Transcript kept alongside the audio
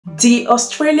The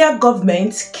Australia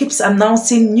government keeps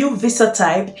announcing new visa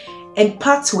type and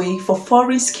pathway for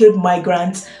foreign skilled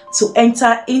migrants to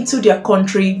enter into their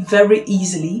country very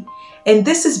easily, and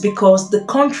this is because the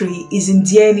country is in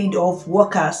dire need of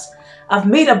workers. I've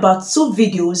made about 2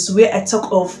 videos where I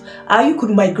talk of how you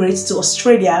could migrate to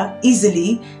Australia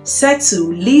easily,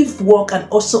 settle, live, work and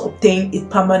also obtain a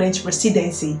permanent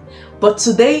residency. But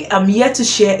today I'm here to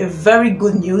share a very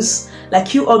good news.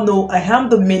 Like you all know, I am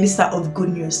the minister of good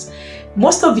news.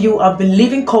 Most of you have been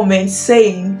leaving comments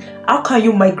saying, how can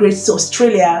you migrate to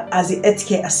Australia as a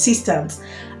healthcare assistant?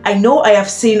 I know I have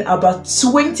seen about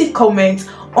 20 comments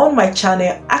on my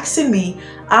channel asking me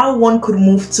how one could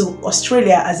move to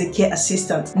Australia as a care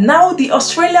assistant. Now the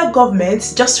Australia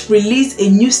government just released a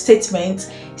new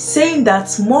statement saying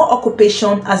that more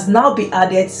occupation has now been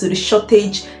added to the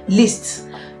shortage list.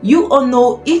 You all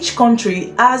know each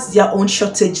country has their own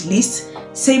shortage list,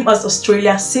 same as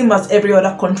Australia, same as every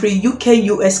other country, UK,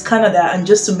 US, Canada, and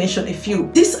just to mention a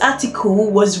few. This article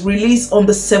was released on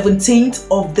the 17th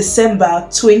of December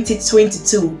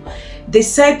 2022. They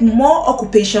said more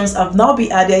occupations have now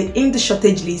been added in the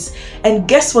shortage list, and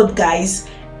guess what guys?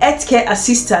 Healthcare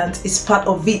assistant is part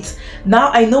of it.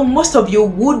 Now I know most of you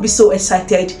would be so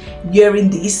excited hearing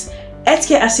this.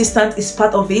 Healthcare assistant is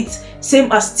part of it,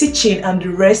 same as teaching and the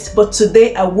rest, but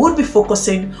today I would be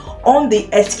focusing on the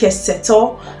healthcare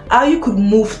sector, how you could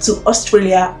move to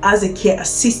Australia as a care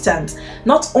assistant.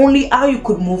 Not only how you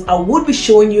could move, I would be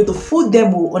showing you the full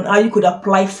demo on how you could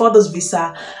apply for this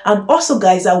visa, and also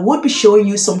guys, I would be showing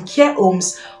you some care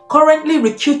homes currently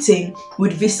recruiting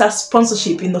with visa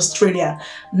sponsorship in Australia.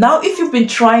 Now if you've been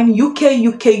trying UK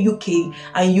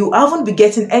and you haven't been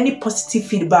getting any positive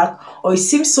feedback, or it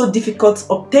seems so difficult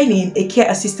obtaining a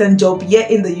care assistant job here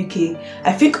in the UK,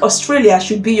 I think Australia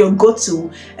should be your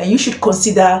go-to, and you should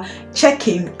consider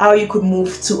checking how you could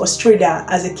move to Australia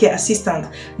as a care assistant.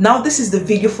 Now this is the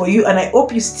video for you, and I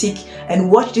hope you stick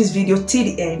and watch this video till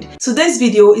the end. Today's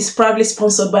video is proudly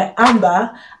sponsored by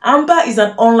Amber. Amber is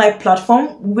an online platform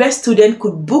where students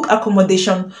could book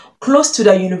accommodation close to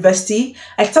their university.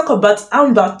 I talked about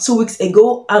Amber 2 weeks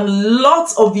ago, and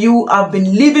lots of you have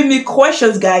been leaving me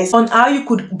questions guys on how you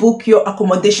could book your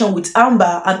accommodation with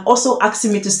Amber, and also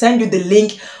asking me to send you the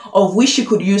link of which you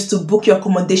could use to book your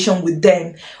accommodation with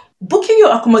them. Booking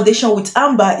your accommodation with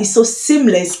Amber is so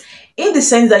seamless, in the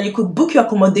sense that you could book your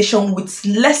accommodation with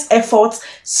less effort,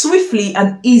 swiftly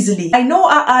and easily. I know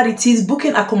how hard it is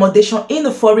booking accommodation in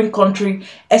a foreign country,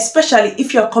 especially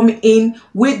if you are coming in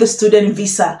with the student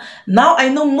visa. Now I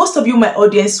know most of you, my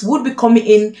audience, would be coming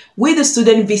in with the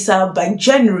student visa by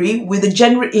January, with the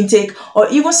January intake, or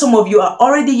even some of you are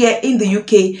already here in the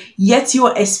UK, yet you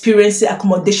are experiencing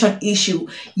accommodation issue.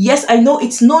 Yes, I know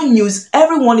it's no news.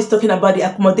 Everyone is talking about the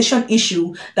accommodation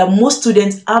issue that most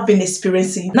students have been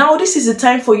experiencing. Now this is the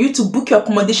time for you to book your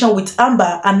accommodation with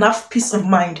Amber and have peace of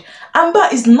mind. Amber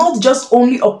is not just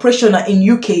only operational in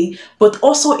UK, but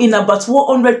also in about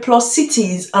 100 plus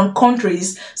cities and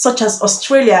countries such as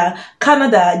Australia,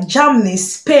 Canada, Germany,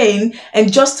 Spain,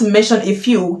 and just to mention a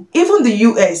few, even the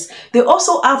US. They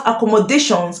also have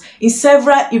accommodations in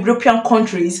several European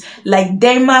countries like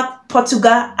Denmark,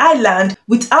 Portugal, Ireland.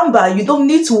 With Amber, you don't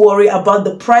need to worry about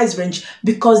the price range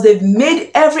because they've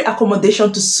made every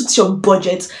accommodation to suit your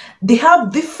budget. They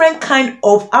have different kind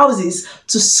of houses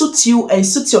to suit you and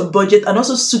suit your budget, and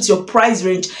also suit your price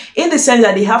range, in the sense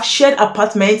that they have shared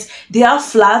apartments, they have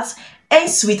flats,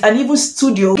 en-suite, and even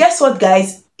studio. Guess what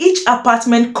guys? Each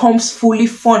apartment comes fully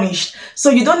furnished, so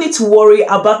you don't need to worry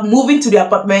about moving to the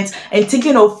apartment and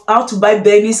thinking of how to buy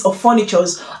beddings or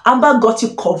furnitures. Amber got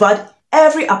you covered.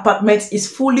 Every apartment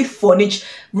is fully furnished,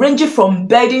 ranging from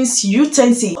beddings,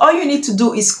 utensils. All you need to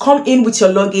do is come in with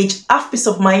your luggage, have peace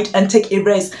of mind, and take a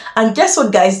rest. And guess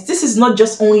what guys, this is not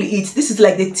just only it, this is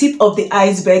like the tip of the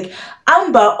iceberg.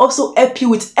 Amber also help you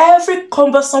with every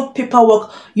cumbersome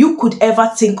paperwork you could ever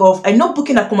think of. I know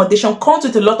booking accommodation comes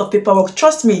with a lot of paperwork.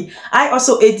 Trust me, I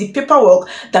also hate the paperwork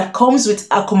that comes with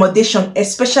accommodation,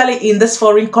 especially in this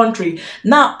foreign country.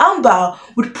 Now Amber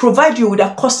would provide you with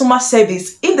a customer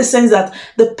service, in the sense that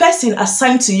the person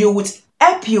assigned to you would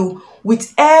help you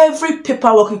with every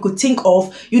paperwork you could think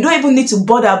of. You don't even need to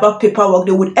bother about paperwork.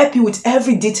 They would help you with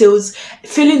every details,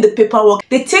 filling the paperwork.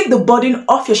 They take the burden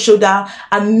off your shoulder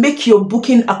and make your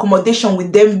booking accommodation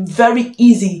with them very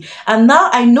easy. And now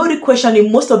I know the question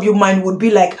in most of your mind would be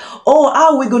like, oh,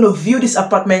 how are we going to view this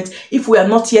apartment if we are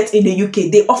not yet in the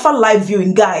UK? They offer live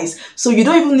viewing guys, so you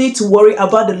don't even need to worry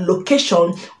about the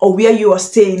location or where you are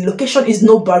staying. Location is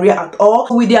no barrier at all.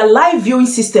 With their live viewing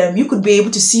system, you could be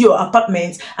able to see your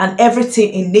apartment and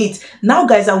everything in it. Now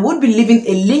guys, I would be leaving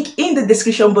a link in the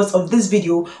description box of this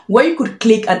video where you could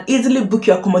click and easily book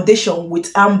your accommodation with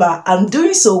Amber, and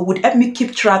doing so would help me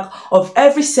keep track of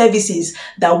every services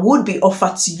that would be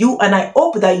offered to you. And I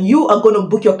hope that you are going to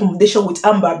book your accommodation with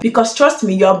Amber, because trust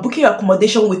me, you are booking your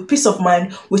accommodation with peace of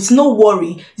mind, with no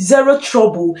worry, zero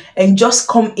trouble, and just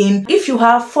come in. If you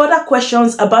have further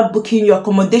questions about booking your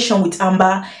accommodation with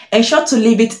Amber, ensure to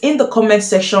leave it in the comment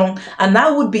section and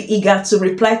I would be eager to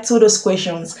reply to those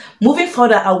questions. Moving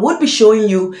further, I would be showing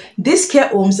you these care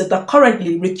homes that are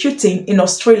currently recruiting in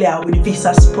Australia with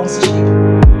visa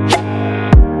sponsorship.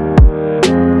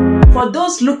 For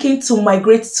those looking to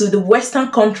migrate to the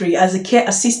Western country as a care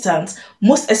assistant,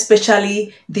 most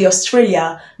especially the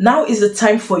Australia, now is the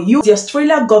time for you. The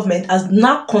Australia government has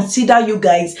now considered you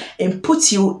guys and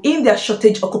put you in their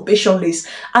shortage occupation list.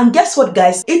 And guess what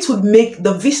guys, it would make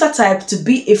the visa type to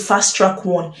be a fast track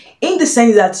one, in the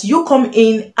sense that you come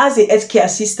in as a healthcare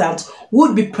assistant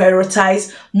would be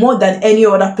prioritized more than any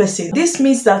other person. This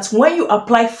means that when you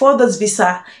apply for this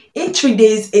visa, in 3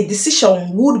 days a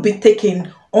decision would be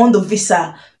taken on the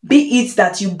visa, be it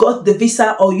that you got the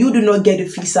visa or you do not get the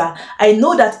visa. I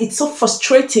know that it's so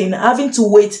frustrating having to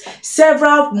wait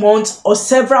several months or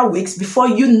several weeks before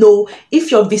you know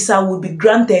if your visa would be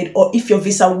granted or if your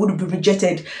visa would be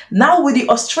rejected. Now with the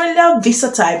Australia visa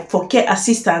type for care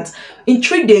assistants, in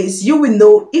 3 days you will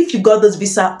know if you got this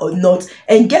visa or not.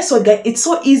 And guess what guys, it's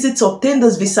so easy to obtain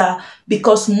this visa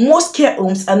because most care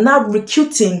homes are now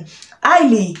recruiting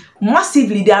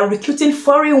massively. They are recruiting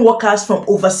foreign workers from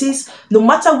overseas. No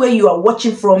matter where you are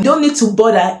watching from, you don't need to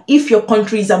bother if your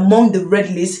country is among the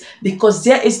red list, because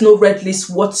there is no red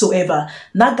list whatsoever.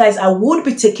 Now guys, I would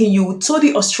be taking you to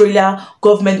the Australia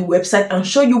government website and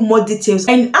show you more details.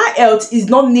 And Ielts is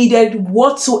not needed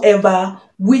whatsoever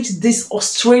with this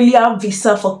Australia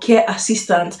visa for care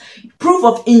assistant. Proof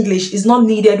of English is not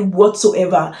needed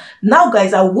whatsoever. Now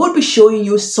guys, I will be showing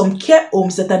you some care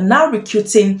homes that are now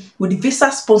recruiting with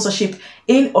visa sponsorship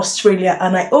in Australia,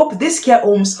 and I hope these care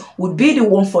homes would be the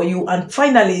one for you, and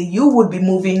finally you would be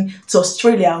moving to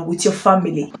Australia with your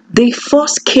family. The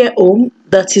first care home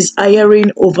that is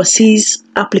hiring overseas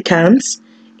applicants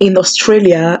in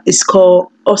Australia is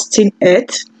called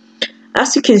Ielts.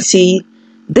 As you can see,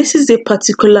 this is a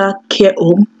particular care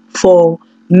home for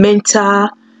mental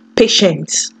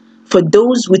patients, for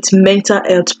those with mental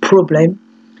health problem.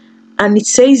 And it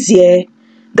says here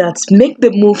that make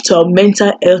the move to our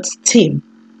mental health team.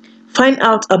 Find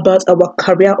out about our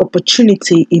career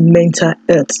opportunity in mental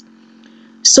health.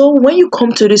 So when you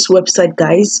come to this website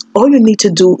guys, all you need to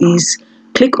do is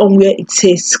click on where it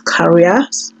says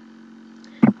careers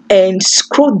and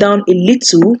scroll down a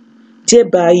little.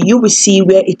 Thereby you will see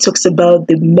where it talks about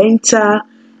the mental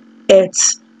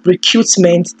health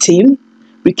recruitment team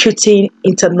recruiting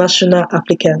international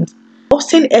applicants.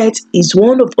 Ielts is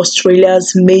one of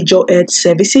Australia's major health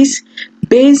services,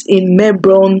 based in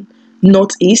Melbourne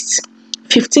Northeast,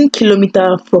 15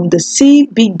 kilometers from the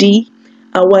CBD.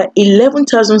 Our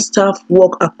 11,000 staff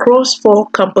work across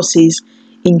 4 campuses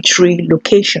in 3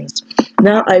 locations.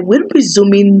 Now I will be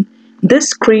zooming the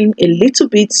screen a little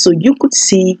bit so you could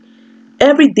see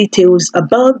every details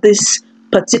about this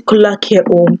particular care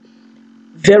home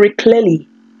very clearly.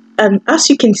 And as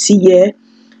you can see here,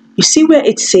 you see where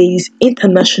it says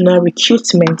international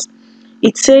recruitment.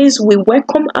 It says we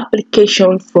welcome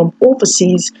application from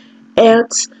overseas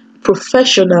health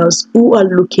professionals who are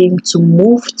looking to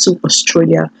move to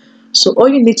Australia. So all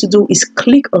you need to do is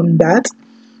click on that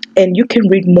and you can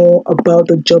read more about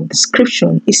the job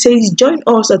description. It says join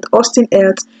us at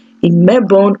Ielts in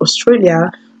Melbourne,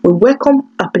 Australia. We welcome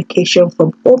application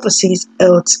from overseas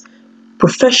health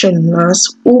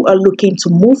professionals who are looking to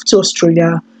move to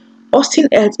Australia.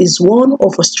 Ielts is one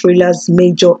of Australia's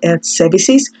major health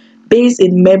services, based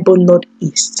in Melbourne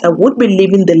Northeast. I would be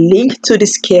leaving the link to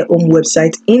this care home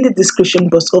website in the description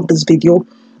box of this video.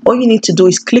 All you need to do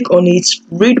is click on it,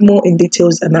 read more in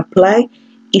details and apply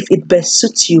if it best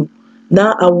suits you.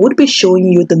 Now I would be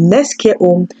showing you the next care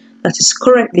home that is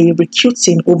currently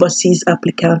recruiting overseas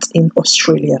applicants in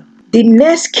Australia. The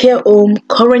next care home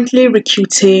currently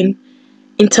recruiting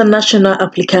international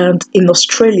applicants in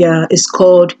Australia is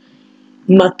called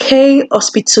MIGRATE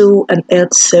Hospital and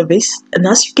Health Service, and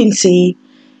as you can see,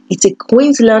 it's a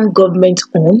Queensland government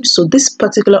owned. So this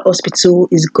particular hospital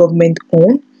is government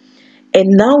owned, and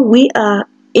now we are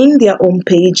in their home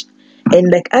page,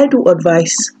 and like I do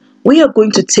advise, we are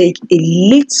going to take a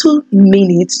little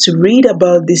minute to read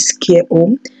about this care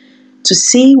home to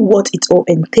see what it all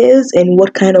entails and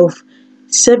what kind of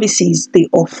services they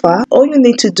offer. All you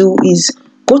need to do is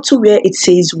go to where it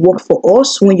says work for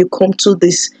us when you come to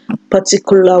this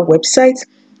particular website.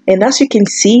 And as you can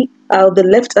see, at the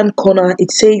left hand corner,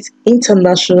 it says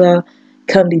international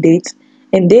candidates,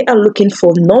 and they are looking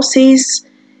for nurses,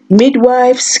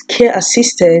 midwives, care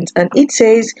assistants, and it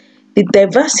says the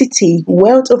diversity,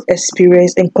 wealth of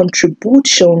experience, and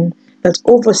contribution that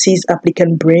overseas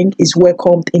applicant bring is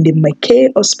welcomed in the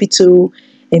MIGRATE Hospital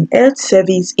and Health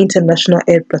Service. International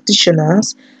health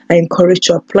practitioners are encouraged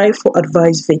to apply for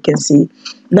advised vacancy.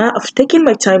 Now, I've taken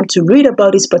my time to read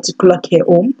about this particular care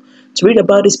home, to read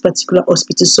about this particular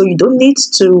hospital, so you don't need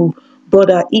to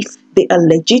bother if they are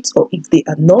legit or if they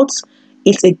are not.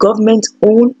 It's a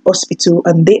government-owned hospital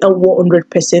and they are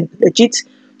 100% legit.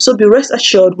 So be rest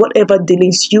assured, whatever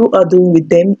dealings you are doing with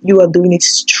them, you are doing it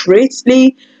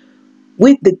straightly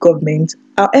with the government.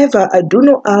 However, I do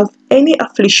not have any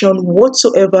affiliation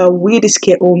whatsoever with this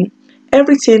care home.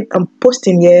 Everything I'm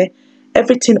posting here,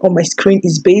 everything on my screen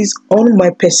is based on my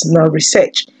personal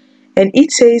research. And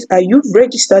it says, are you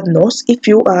registered nurse? If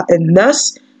you are a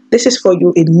nurse, this is for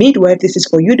you. A midwife, this is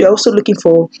for you. They're also looking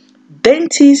for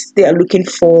dentists. They are looking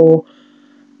for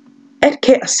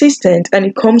healthcare assistant, and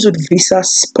it comes with visa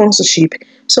sponsorship.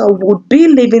 So I would be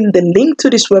leaving the link to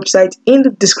this website in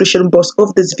the description box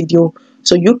of this video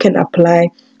so you can apply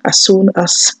as soon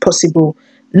as possible.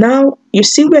 Now you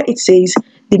see where it says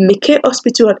the MIGRATE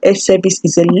Hospital and Health Service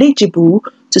is eligible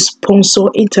to sponsor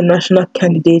international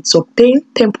candidates to obtain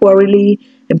temporarily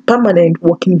and permanent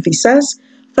working visas.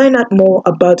 Find out more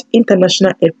about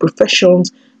international health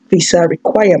professions visa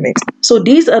requirements. So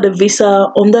these are the visa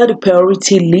under the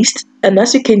priority list, and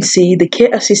as you can see, the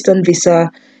care assistant visa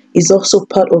is also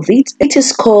part of it. It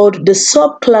is called the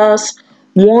subclass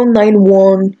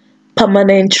 191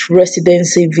 permanent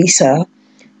residency visa.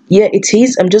 Yeah, it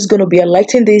is. I'm just going to be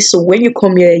highlighting this, so when you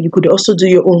come here, you could also do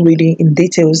your own reading in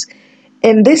details.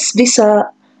 And this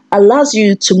visa allows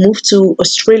you to move to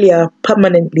Australia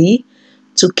permanently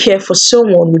to care for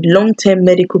someone with long-term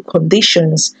medical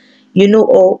conditions. You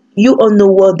all know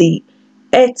what the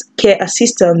health care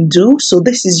assistant do. So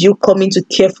this is you coming to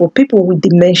care for people with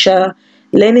dementia,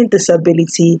 learning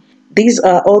disability. These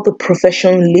are all the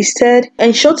professions listed.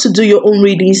 Ensure to do your own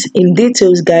readings in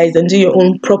details, guys, and do your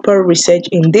own proper research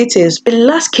in details. The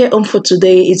last care home for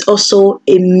today is also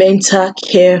a mental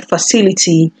care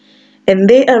facility, and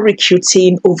they are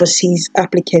recruiting overseas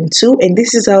applicants too. And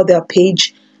this is how their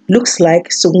page looks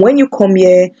like. So when you come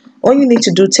here, all you need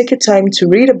to do, take your time to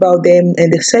read about them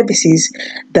and the services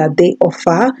that they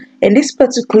offer. And this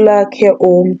particular care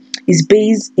home is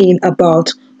based in about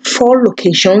 4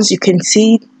 locations. You can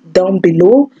see down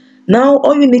below. Now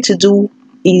all you need to do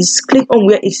is click on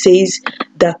where it says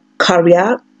the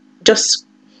career, just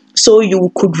so you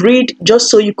could read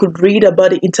about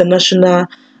the international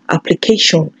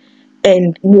application.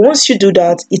 And once you do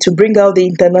that, it will bring out the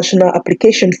international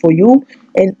application for you,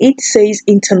 and it says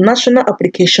international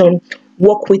application,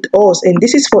 work with us. And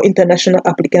this is for international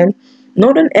applicant.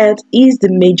 Northern Health is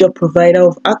the major provider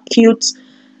of acute,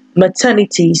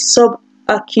 maternity,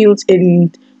 subacute,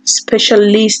 and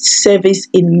specialist service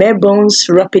in Melbourne's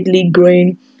rapidly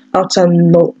growing outer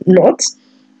north.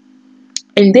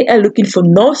 And they are looking for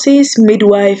nurses,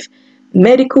 midwife,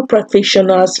 medical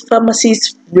practitioners,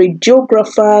 pharmacists,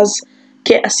 radiographers,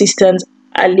 care assistants,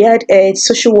 allied aides,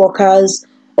 social workers,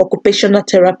 occupational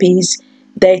therapists,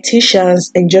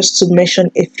 dietitians, and just to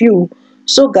mention a few.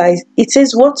 So guys, it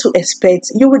says what to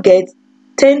expect. You will get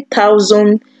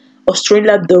 10,000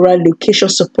 Australian dollar location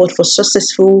support for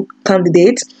successful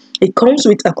candidates. It comes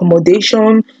with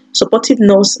accommodation, supportive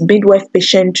nurse, midwife,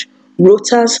 patient,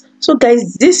 rotas. So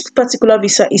guys, this particular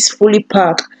visa is fully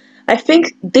packed. I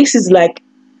think this is like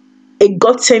a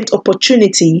godsend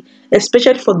opportunity,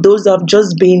 especially for those that have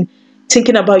just been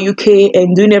thinking about UK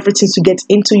and doing everything to get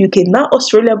into UK. Now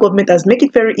Australia government has made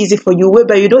it very easy for you,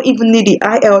 whereby you don't even need the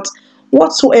Ielts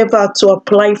whatsoever to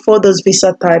apply for this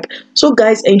visa type. So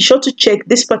guys, ensure to check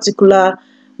this particular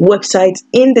website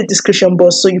in the description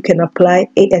box so you can apply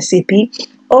ASAP.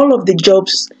 All of the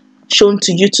jobs shown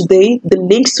to you today, the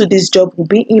links to this job will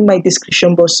be in my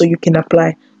description box so you can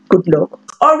apply. Good luck.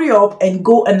 Hurry up and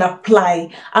go and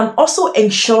apply, and also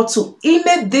ensure to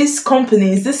email these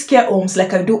companies, these care homes,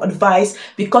 like I do advise,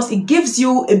 because it gives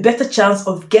you a better chance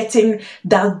of getting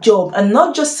that job, and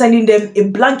not just sending them a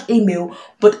blank email,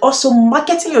 but also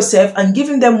marketing yourself and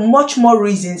giving them much more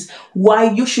reasons why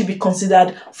you should be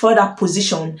considered for that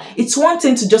position. It's one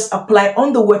thing to just apply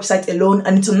on the website alone,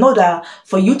 and it's another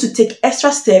for you to take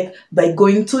extra step by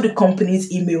going to the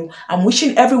company's email. I'm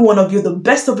wishing every one of you the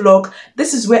best of luck.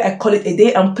 This is where I call it a day,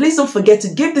 okay? And please don't forget to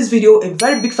give this video a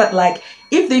very big fat like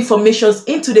if the information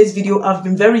in today's video have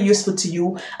been very useful to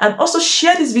you, and also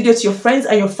share this video to your friends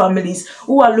and your families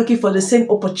who are looking for the same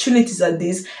opportunities as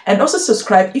this, and also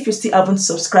subscribe if you still haven't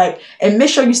subscribed, and make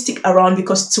sure you stick around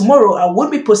because tomorrow I will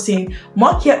be posting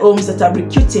more care homes that are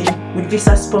recruiting with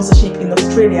visa sponsorship in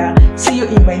Australia. See you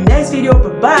in my next video.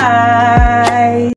 Bye bye.